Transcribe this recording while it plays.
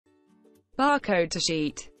Barcode to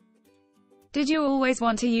sheet. Did you always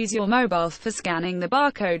want to use your mobile for scanning the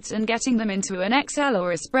barcodes and getting them into an Excel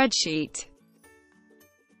or a spreadsheet?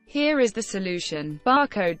 Here is the solution: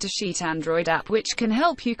 Barcode to Sheet Android app, which can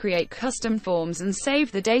help you create custom forms and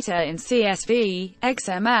save the data in CSV,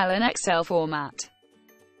 XML and Excel format.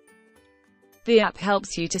 The app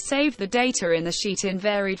helps you to save the data in the sheet in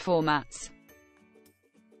varied formats.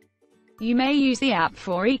 You may use the app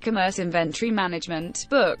for e-commerce inventory management,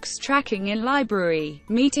 books tracking in library,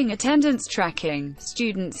 meeting attendance tracking,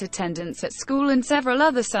 students' attendance at school and several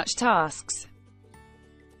other such tasks.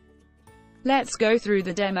 Let's go through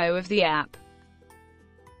the demo of the app.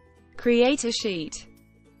 Create a sheet.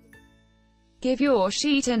 Give your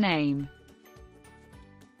sheet a name.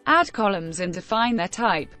 Add columns and define their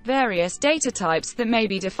type. Various data types that may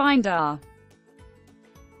be defined are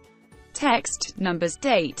text, numbers,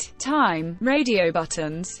 date, time, radio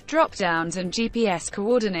buttons, drop-downs and GPS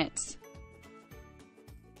coordinates.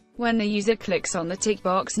 When the user clicks on the tick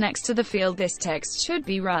box next to the field this text should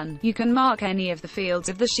be run, you can mark any of the fields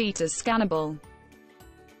of the sheet as scannable.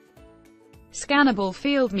 Scannable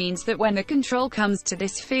field means that when the control comes to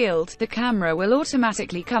this field, the camera will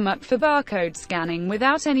automatically come up for barcode scanning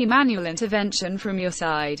without any manual intervention from your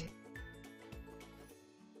side.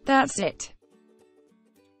 That's it.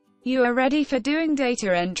 You are ready for doing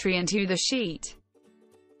data entry into the sheet.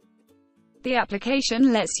 The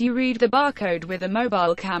application lets you read the barcode with the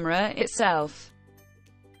mobile camera itself.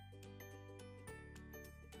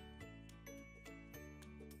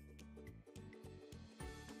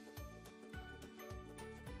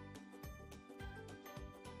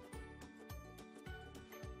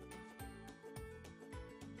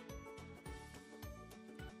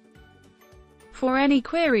 For any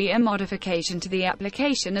query or modification to the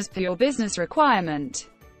application as per your business requirement,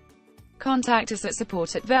 contact us at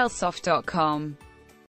support@velsoft.com.